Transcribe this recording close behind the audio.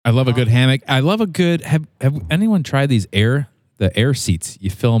love a good hammock. I love a good. Have anyone tried the air seats? You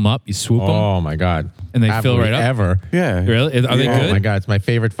fill them up, you swoop them. Oh my god! And they fill right up. Ever? Yeah. Really? Are they good? Oh my god! It's my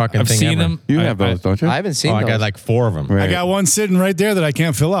favorite fucking I've thing seen ever. them. You have those, don't you? I haven't seen I those. got like 4 of them. Right. I got one sitting right there that I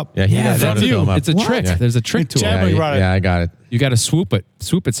can't fill up. Yeah, Yeah, that's that's you. It's a trick. Yeah. There's a trick to Chad it. brought it. Yeah, I got it. You got to swoop it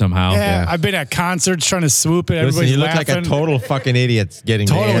somehow. Yeah, I've been at concerts trying to swoop it. Listen, Everybody's you look laughing. like a total fucking idiot getting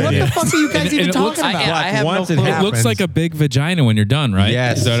Total the air. idiot. What the fuck are you guys And even it looks talking like- about? Like, I have once no it clue. It looks happens. like a big vagina when you're done, right?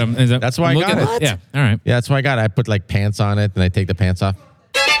 Yes. Is that, That's why I look got at it. Yeah. All right. Yeah, that's why I got it. I put like pants on it, and I take the pants off.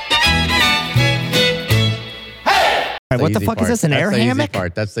 All right, what the fuck is this? An air hammock?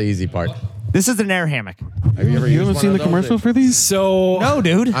 That's the easy part. This is an air hammock. Have you ever You used haven't one seen of the those? commercial for these? So No,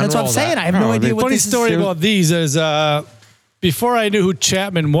 dude. That's what I'm Unroll saying. that. I have no Oh, idea what funny this story is. about these is before I knew who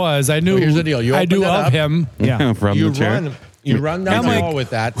Chapman was, I knew here's the deal. You I open knew that of up. him. Yeah. From You the chair. run. You run down I'm the like, hall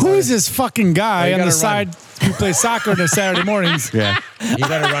with that. Who is this fucking guy You on the gotta side who plays soccer on the Saturday mornings? Yeah. You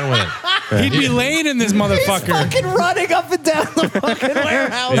got to run with it. He'd be laying in this motherfucker. Fucking running up and down the fucking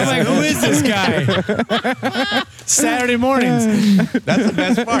warehouse. I'm like, who is this guy? Saturday mornings. That's the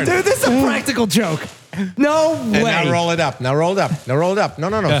best part. Dude, this is a practical joke. No And way. now roll it up. Now roll it up. Now roll it up. No.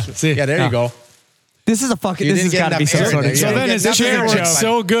 Yeah, see? Yeah, there you go. This is a fucking. You This has didn't got get to be enough some air sort in of there. So joke. then his That's chair what it was was.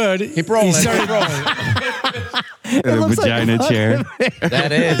 so good. Keep rolling. He started Keep rolling. The looks like vagina a chair.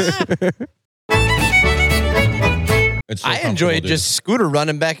 That is. It's so I enjoy comfortable, dude. just scooter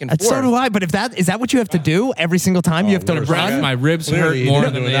running back and forth. So do I. But if that is that what you have to do every single time you have to run? My ribs Clearly, hurt you more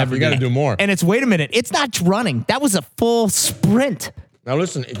didn't than do they enough. ever You got to did. do more. And it's wait a minute. It's not running. That was a full sprint. Now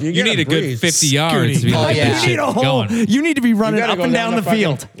listen, if you You get need a good breeze, 50 yards to be Oh, able to yeah. get You shit need a whole. going. You need to be you running gotta up go and down the fucking-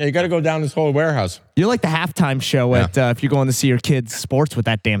 field. Yeah, you got to go down this whole warehouse. You're like the halftime show at if you're going to see your kids' sports with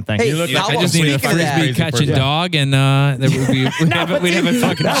that damn thing. Hey, You look how like- I just about need a speaking of that? frisbee catching dog, and we'd have a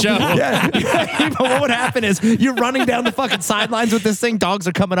fucking show. Yeah. But what would happen is you're running down the fucking sidelines with this thing. Dogs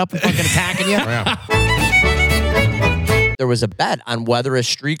are coming up and fucking attacking you. There was a bet on whether a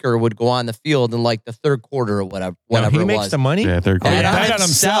streaker would go on the field in like the third quarter or whatever He it makes was. the money. Yeah, third quarter. Bet on Bet on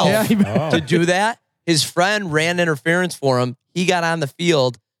himself himself. to do that. His friend ran interference for him. He got on the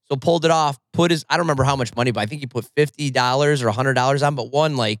field, so pulled it off. I don't remember how much money, but I think he put $50 or $100 on, but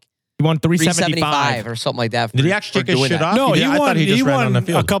won like You won 375 or something like that. Did he actually for take his doing shit that. off? No, did. he I won. thought he just ran on the a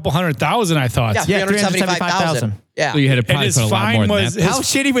field. couple $100,000. I thought. Yeah, Yeah, 375,000. Yeah. So you had to And probably his put a lot fine more than was that. his How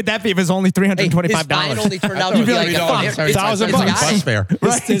shitty would that be if it was only Hey, his $325? fine only turned out to be like $1,000 Bus fare.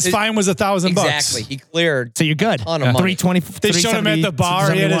 His fine was $1,000. Exactly. He cleared. So you're good. Ton of money. 320. They showed him at the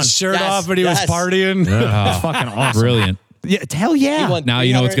bar. He had his shirt Yes, off, but he was yes. partying. That's fucking awesome. Brilliant. Yeah, hell yeah. He won Now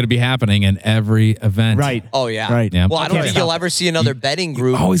you know what's 300 going to be happening in every event. Right. Oh, yeah. Right. Yeah. Well, I don't Okay. think you'll ever see another betting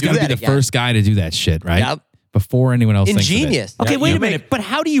group Always do got to that be the again. first guy to do that shit, right? Yep. Before anyone else thinks of it. Ingenious. Okay, wait you a minute. But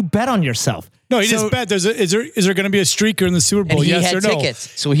how do you bet on yourself? No, he So- just bet. Is there going to be a streaker in the Super Bowl? And he yes had or no? tickets,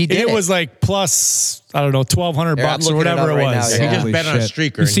 so he did And it. it was like plus, I don't know, $1,200 Here, I'm bucks or looking it whatever up it right was. now, He yeah. just Holy bet on a shit.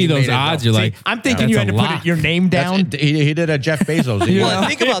 streaker. You and see he those made it odds, go. you're like, I'm thinking That's you had a to lot. put your name down. He did a Jeff Bezos. He Well, won.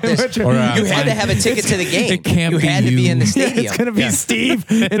 think about this. Or, you had to have a ticket to the game. It can't you be had to be you. in the Yeah, stadium. it's going to be Steve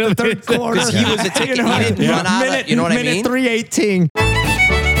in the third quarter. Because he was a ticket. He didn't run out of, you know what I mean? Minute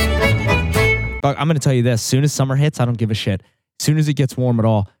 3:18. But I'm going to tell you this. As soon as summer hits, I don't give a shit. As soon as it gets warm at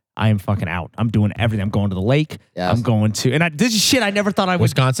all, I am fucking out. I'm doing everything. I'm going to the lake. Yes. I'm going to, and this is shit I never thought I would.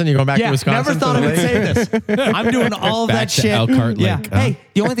 Wisconsin? You going back to Yeah, Wisconsin? never thought I would say this. I'm doing all of Back that to shit. Elkhart yeah. Lake, huh? Hey,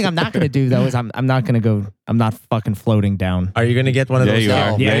 the only thing I'm not going to do though is I'm not going to go. I'm not fucking floating down. Are you going to get one of Yeah, those? you are.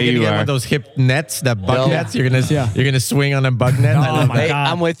 You're Yeah, gonna you get one are. of those hip nets, the bug No. nets. You're gonna Yeah. you're gonna swing on a bug net. Oh, I love my that. Hey, God.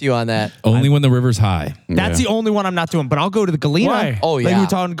 I'm with you on that. Only when the river's high. That's Yeah. the only one I'm not doing. But I'll go to the Galena. Why? Oh, Like yeah. we were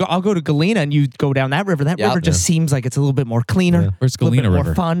talking, I'll go to Galena and you go down that river. That Yep. river just seems like it's a little bit more cleaner. Where's a little bit Galena more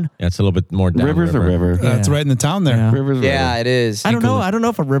River? fun. Yeah, it's a little bit more down. River's a river. That's right in the town there. Yeah. River's a Yeah, river. it is. I don't know. I don't know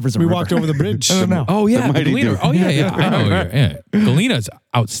if a river's a We river. walked over the bridge. I don't know. Oh yeah, The Mighty Galena. Duke. Oh yeah. I know. Yeah. Galena's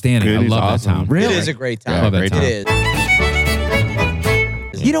outstanding. I Galena's love awesome. that town. Really? It is a great Yeah, time. Love that great town. It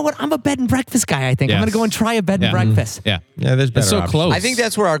is. You know what? I'm a bed and breakfast guy. I think I'm Yes. going to go and try a bed and Yeah. breakfast. Yeah. Yeah, there's better It's so options. close. I think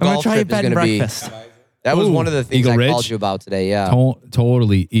that's where our I'm going to golf try a trip is bed going and to be. breakfast. That was Ooh, one of the things Eagle I Ridge? called you about today. Yeah.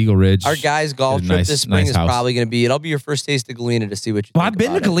 Totally Eagle Ridge. Our guys' golf Is a trip nice- this spring nice is house. probably going to be. It'll be your first taste of Galena to see what you. Well, think I've been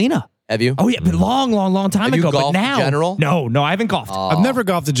to about it. Galena. Have you? Oh yeah, but long time Have you ago. But golfed in now, general? no, I haven't golfed. I've never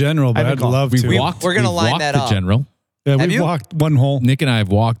golfed the general, but I I'd haven't golfed. love to. We've walked. We're gonna we've line walked that the up. General. Yeah, Have we you? walked one hole. Nick and I have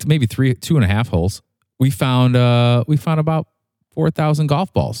walked maybe 2.5 holes. We found about 4,000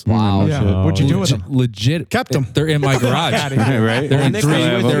 golf balls. Wow. Yeah. What'd you do with them? Legit. Kept 'em. They're in my garage. right? They're in Nick, three.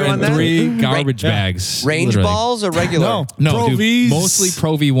 are you with They're you on in that? 3 garbage bags. Range literally. balls or regular? No, No, Pro dude, Vs. mostly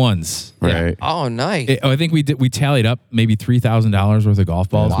Pro V1s. Yeah. Right. Oh, nice. I think we tallied up maybe $3,000 worth of golf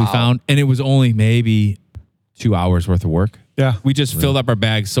balls we Wow. found, and it was only maybe 2 hours worth of work. Yeah. We just filled up our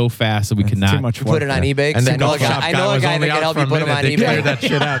bags so fast that we could not. Too much You work. put it on eBay. 'cause And the I know a golf guy, shop I know guy a was guy that only can out help for you a put them minute. on They cleared eBay. that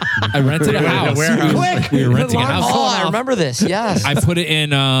shit out. I rented a house. warehouse. We were renting a house. Oh, I remember this. Yes. I put it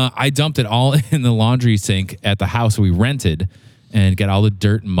in. I dumped it all in the laundry sink at the house we rented, and get all the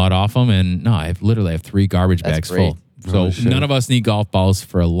dirt and mud off them. And no, I have 3 garbage That's bags great. full. So none of us need golf balls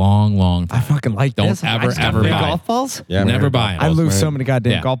for a long, long I time. fucking like Don't this. ever, I just got ever big buy. golf balls. Yeah, Never man. buy 'em. I lose so many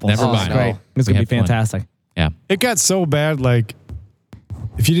goddamn Yeah, golf balls. never Oh, buy it's 'em. great. It's We gonna be have fun. fantastic. Yeah. It got so bad, like,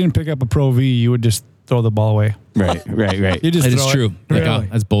 if you didn't pick up a Pro V, you would just throw the ball away. Right. You just That is throw it. true. Like, Really?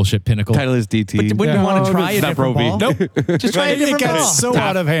 that's bullshit. Pinnacle. Title is DT. But wouldn't you want to try a it's not different Pro V. ball? Nope. Just try a It different got ball. so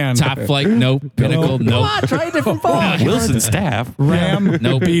out of hand. Top flight. Nope. Pinnacle. Come Nope. on, try a different ball. Wilson staff. Ram.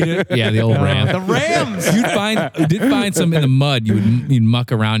 Nope. Beat it. Yeah, the old Ram. The Rams. You did find some in the mud. You'd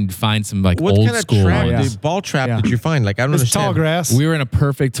muck around. You'd find some like What old kind of school trap, ones. ball trap Yeah. did you find? Like, I don't It's understand. tall grass. We were in a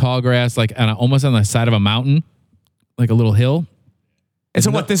perfect tall grass, like almost on the side of a mountain, like a little hill. And so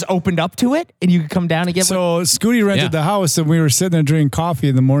what? This opened up to it, and you could come down and get. So Scooty rented Yeah. the house, and we were sitting there drinking coffee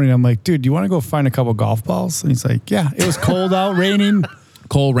in the morning. I'm like, dude, do you want to go find a couple golf balls? And he's like, yeah. It was cold out, raining.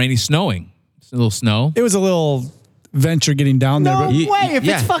 Cold, rainy, snowing. It's a little snow. It was a little venture getting down there. No But way! If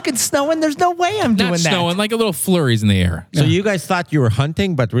it's fucking snowing, there's no way I'm doing Not that. snowing, like a little flurries in the air. So you guys thought you were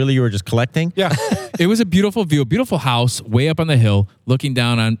hunting, but really you were just collecting? yeah, It was a beautiful view, a beautiful house way up on the hill, looking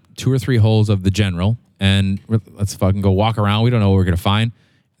down on 2 or 3 holes of the General. And let's fucking go walk around. We don't know what we're gonna find.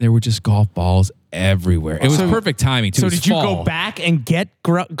 There were just golf balls everywhere. It was perfect timing too. So It was did you fall. go back and get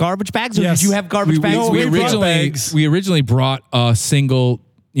garbage bags, or Yes. did you have garbage bags? No, we we brought originally bags. we originally brought a single,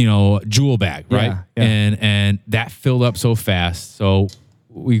 jewel bag, right? Yeah, yeah. And that filled up so fast. So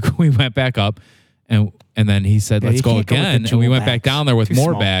we went back up and then he said, Yeah, let's you go can't go with the again. And we jewel went back bags. down there with Too more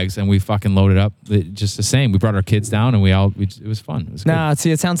small. bags and we fucking loaded up just the same. We brought our kids down and it was fun. It was good. Nah,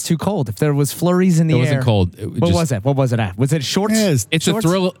 see, it sounds too cold. If there was flurries in the It air, wasn't cold. What was it? What was it at? Was it shorts? Yeah, It's a shorts,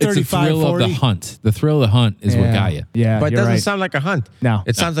 thrill. It's a 35, thrill of 40. the hunt. The thrill of the hunt is what got you. Yeah, But it you're doesn't right. sound like a hunt. No.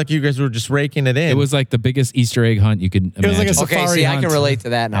 It sounds like you guys were just raking it in. It was like the biggest Easter egg hunt you could imagine. It was like a Okay, safari see, I hunt. can relate to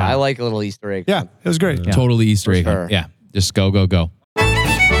that now. I like a little Easter egg. Yeah, it was great. Totally Easter egg sure. hunt. Yeah, just go, go, go.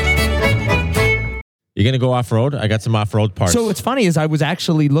 You're going to go off-road? I got some off-road parts. So what's funny is I was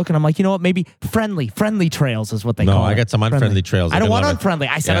actually looking. I'm like, you know what? Maybe friendly trails is what they No, call it. I got some unfriendly trails. I I don't can want love it. unfriendly.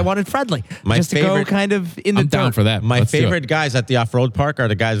 I said Yeah. I wanted friendly. My just to go favorite- kind of in the I'm down dirt. for that. My Let's do it. favorite guys at the off-road park are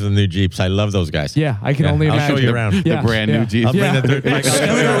the guys with the new Jeeps. I love those guys. Yeah, I can only I'll imagine. show you around. Yeah, The brand yeah. new Jeep. I'll bring the dirt bike.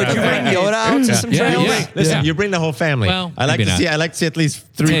 Scooter, would you bring Yoda out to some Yeah, trails? yeah. Listen, you bring the whole family. Well, I like maybe to see. not. I like to see at least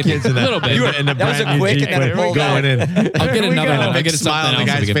 3 Maybe. kids in that. A little bit. In the That was brand a new quick Jeep and then it pulled going in. I'll get another one. I'll Big get smile on something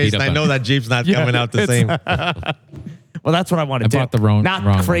the else guy's to get face, beat and up I on. know that Jeep's not coming out the same. Well, that's what I want to I do. bought the wrong Not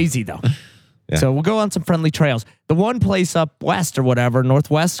one. crazy though. Yeah. So we'll go on some friendly trails. The one place up west or whatever,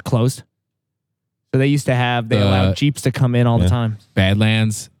 northwest, closed. So they used to have they allowed Jeeps to come in all the time.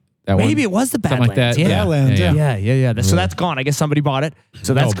 Badlands. That one. Maybe it was the Something Badlands. like that. Yeah. Badlands, Yeah, yeah. So that's gone. I guess somebody bought it.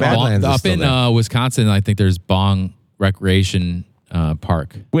 So that's No, gone. Badlands is Up still in there. Wisconsin, I think there's Bong Recreation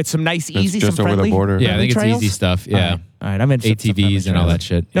Park. With some nice, That's easy, just some over the friendly. border. Yeah, I think it's trails? easy stuff. Yeah. All right, I'm interested. in some ATVs and all friendly that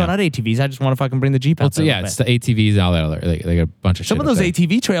shit. No, Yeah. not ATVs. I just want to fucking bring the Jeep Well, out. so there a yeah, little it's bit. the ATVs and all that other. They got a bunch of Some shit of those up there.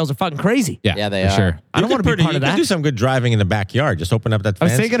 ATV trails are fucking crazy. Yeah, they for are. sure. I don't want to be part You of could that. do some good driving in the backyard. Just open up that I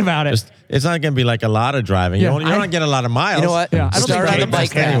was fence. thinking about it. It's not going to be like a lot of driving. Yeah, you don't get a lot of miles. You know what? Yeah, I don't Start think on the they bike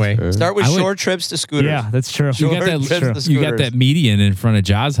do path. anyway. Start with I would- short trips to scooters. Yeah, that's true. You got Short trips that. to You got scooters. that median in front of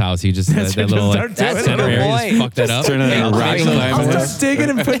Jaws' house. You just That's that just little start doing That's it. a good area, you just point. fuck that up. Turn it into rock Take a little- climbing. I'm just digging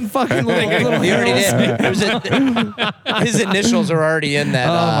and putting fucking little He already hills. did. His initials are already in that.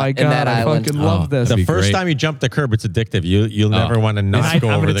 Oh my in god, that I island. fucking Oh, love this. that'd The be first great. time you jump the curb, it's addictive. You'll never want to not go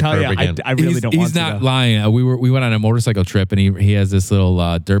I'm over gonna the tell curb you, again. I really don't want He's to. not though. lying. We went on a motorcycle trip, and he has this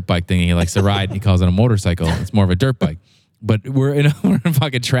little dirt bike thing. He likes to ride. And he calls it a motorcycle. It's more of a dirt bike. But we're in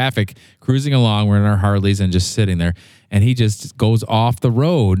fucking traffic, cruising along. We're in our Harleys and just sitting there, and he just goes off the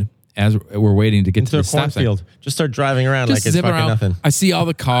road as we're waiting to get Into to a the stop sign. cornfield. Just start driving around Just like it's zipping fucking around. nothing. I see all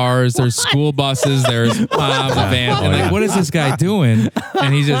the cars. There's school buses. There's moms and vans. And like, what is this guy doing?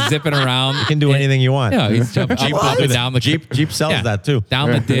 And he's just zipping around. You can do anything you want. Yeah, he's jumping up and down the Jeep sells Yeah. that too.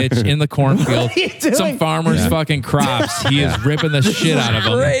 down the ditch in the cornfield. What are you doing? Some farmer's fucking crops. He is ripping the shit out of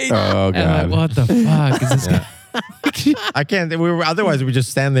them. Great. Oh And I'm god. like, what the fuck is this guy? I can't. Otherwise, we just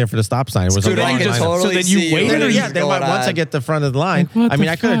stand there for the stop sign. It was Dude, a I long can line. totally So then you see waited what or is Yeah, then going once I on. get the front of the line, what I mean,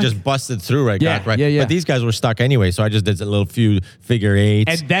 the I could have fuck? just busted through right, Yeah, got right. yeah. But these guys were stuck anyway, so I just did a little few figure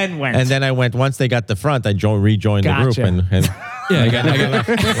eights. And then went. And then I went, once they got the front, I rejoined the Gotcha. group. And Yeah, I got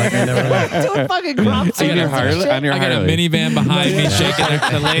Like I never left. Doing fucking crop I got, your Harley- on your I got a Harley. minivan behind me, shaking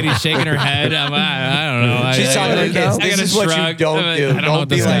the lady shaking her head. I don't know. She's telling her kids, I this gotta is what you shrug. don't do. I don't know Don't what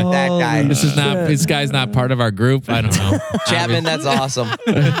be to like say. that guy. This is not. This guy's not part of our group. I don't know. Chapman, that's awesome.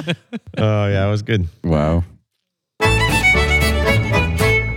 Oh yeah, it was good. Wow.